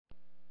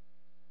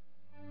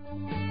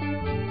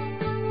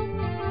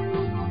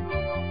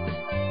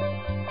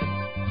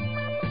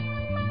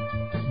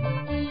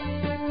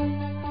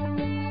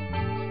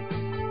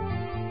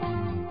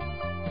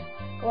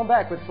Welcome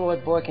back with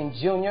Floyd Boykin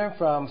Jr.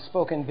 from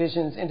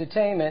SpokenVizions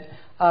Entertainment.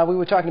 We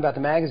were talking about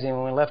the magazine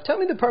when we left. Tell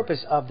me the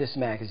purpose of this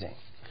magazine.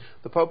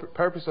 The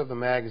purpose of the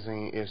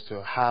magazine is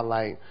to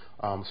highlight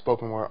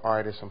spoken word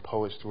artists and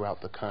poets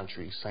throughout the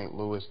country, St.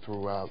 Louis,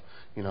 throughout,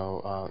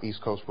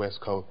 East Coast, West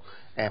Coast,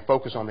 and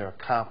focus on their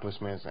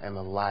accomplishments and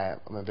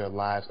their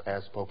lives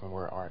as spoken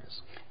word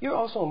artists. You're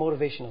also a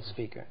motivational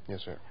speaker.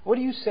 Yes, sir. What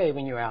do you say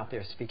when you're out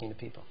there speaking to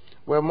people?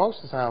 Well, most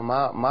of the time,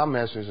 my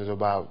message is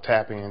about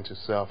tapping into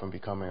self and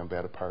becoming a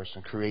better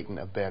person, creating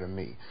a better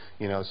me.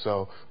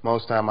 So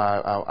most of the time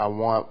I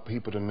want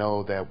people to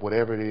know that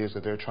whatever it is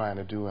that they're trying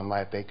to do in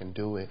life, they can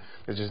do it.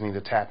 They just need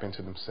to tap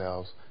into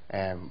themselves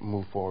and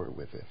move forward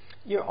with it.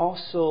 You're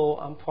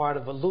also part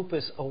of a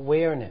lupus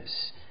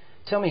awareness.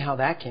 Tell me how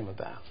that came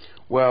about.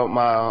 Well,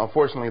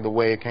 unfortunately, the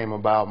way it came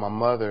about, my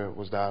mother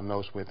was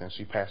diagnosed with, and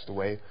she passed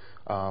away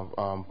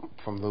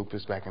from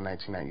lupus back in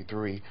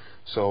 1993.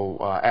 So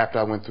after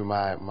I went through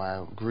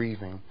my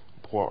grieving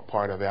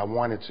part of it, I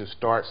wanted to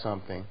start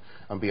something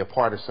and be a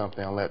part of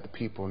something and let the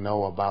people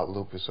know about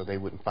lupus so they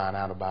wouldn't find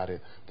out about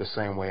it the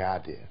same way I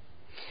did.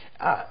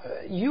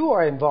 You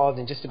are involved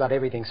in just about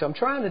everything, so I'm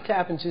trying to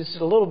tap into just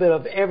a little bit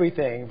of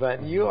everything,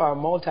 but you are a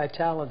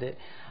multi-talented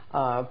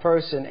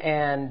person,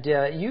 and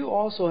you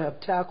also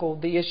have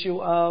tackled the issue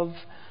of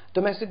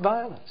domestic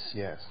violence.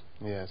 Yes,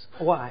 yes.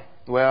 Why?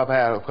 Well, I've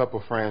had a couple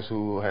of friends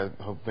who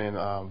have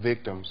been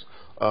victims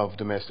of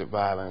domestic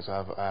violence.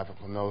 I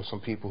know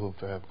some people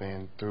who have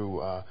been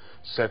through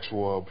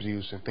sexual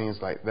abuse and things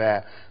like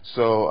that.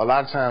 So a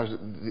lot of times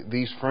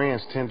these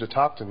friends tend to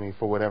talk to me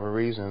for whatever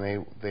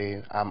reason.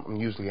 I'm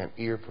usually an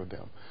ear for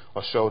them,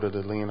 a shoulder to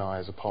lean on,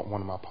 as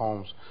one of my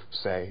poems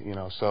say.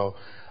 So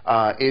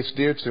it's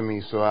dear to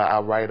me. So I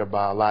write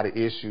about a lot of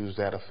issues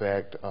that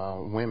affect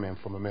women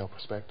from a male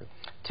perspective.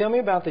 Tell me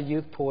about the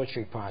Youth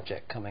Poetry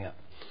Project coming up.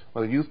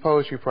 Well, the Youth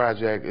Poetry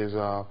Project is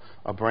a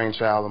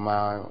brainchild of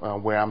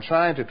mine where I'm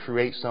trying to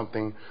create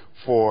something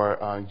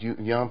for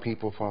young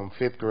people from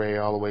 5th grade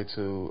all the way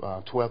to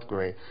 12th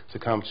grade to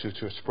come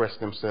to express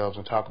themselves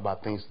and talk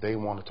about things they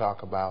want to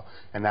talk about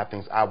and not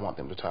things I want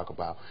them to talk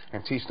about,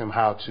 and teach them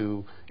how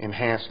to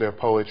enhance their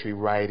poetry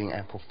writing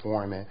and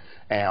performing,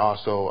 and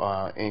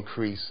also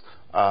increase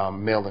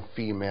male and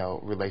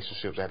female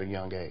relationships at a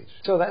young age.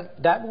 So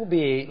that will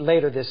be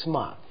later this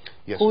month.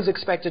 Yes, Who's sir.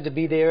 expected to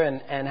be there,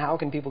 and how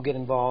can people get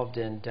involved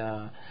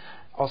and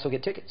also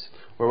get tickets?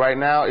 Well, right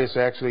now it's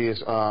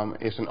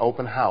an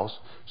open house,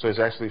 so it's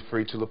actually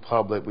free to the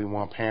public. We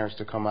want parents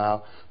to come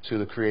out to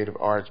the Creative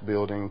Arts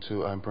Building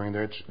to bring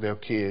their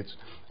kids,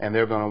 and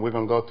we're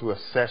gonna go through a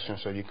session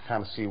so you can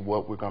kind of see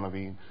what we're gonna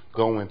be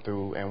going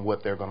through and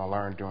what they're gonna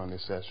learn during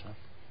this session.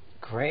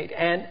 Great.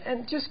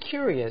 And just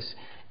curious,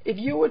 if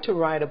you were to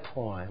write a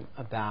poem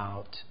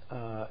about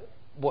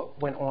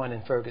what went on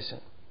in Ferguson,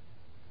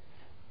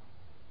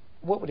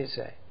 what would it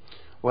say?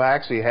 Well, I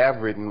actually have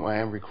written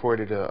and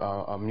recorded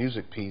a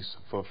music piece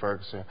for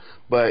Ferguson,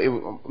 but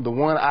the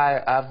one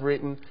I've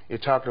written,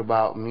 it talked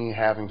about me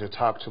having to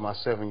talk to my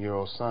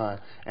 7-year-old son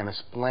and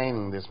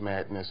explaining this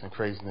madness and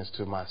craziness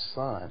to my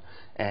son,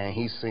 and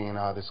he's seeing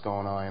all this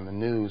going on in the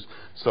news.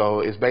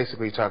 So it's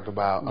basically talked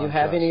about. Do you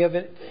have any of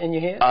it in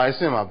your head?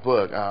 It's in my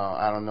book.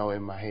 I don't know it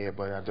in my head,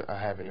 but I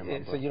have it in my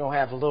book. So you don't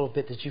have a little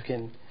bit that you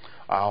can.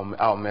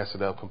 I'll mess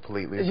it up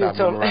completely. It's not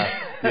memorized.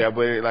 Yeah,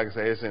 but like I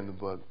say, it's in the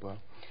book. But.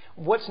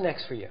 What's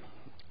next for you?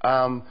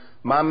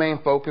 My main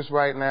focus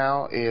right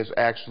now is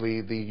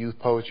actually the youth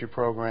poetry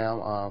program,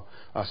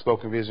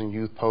 SpokenVizions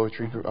Youth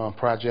Poetry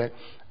Project,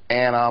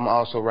 and I'm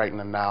also writing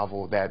a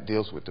novel that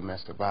deals with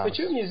domestic violence. But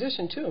you're a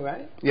musician too,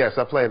 right? Yes,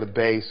 I play the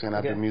bass and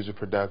I do music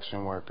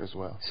production work as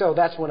well. So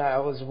that's when I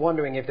was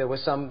wondering if there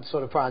was some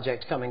sort of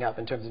project coming up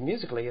in terms of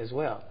musically as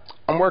well.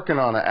 I'm working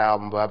on an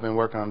album, but I've been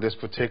working on this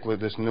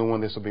new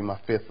one. This will be my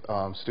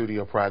 5th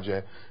studio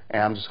project,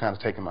 and I'm just kind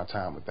of taking my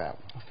time with that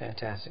one.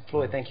 Fantastic.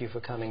 Floyd, thank you for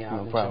coming out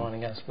and problem.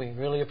 joining us. We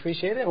really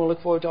appreciate it, and we'll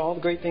look forward to all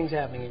the great things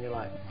happening in your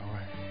life. All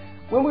right.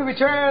 When we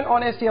return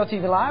on STL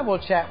TV Live,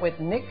 we'll chat with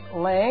Nick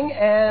Lang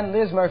and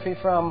Liz Murphy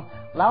from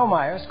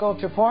Laumeyer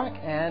Sculpture Park,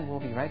 and we'll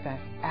be right back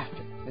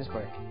after this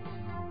break.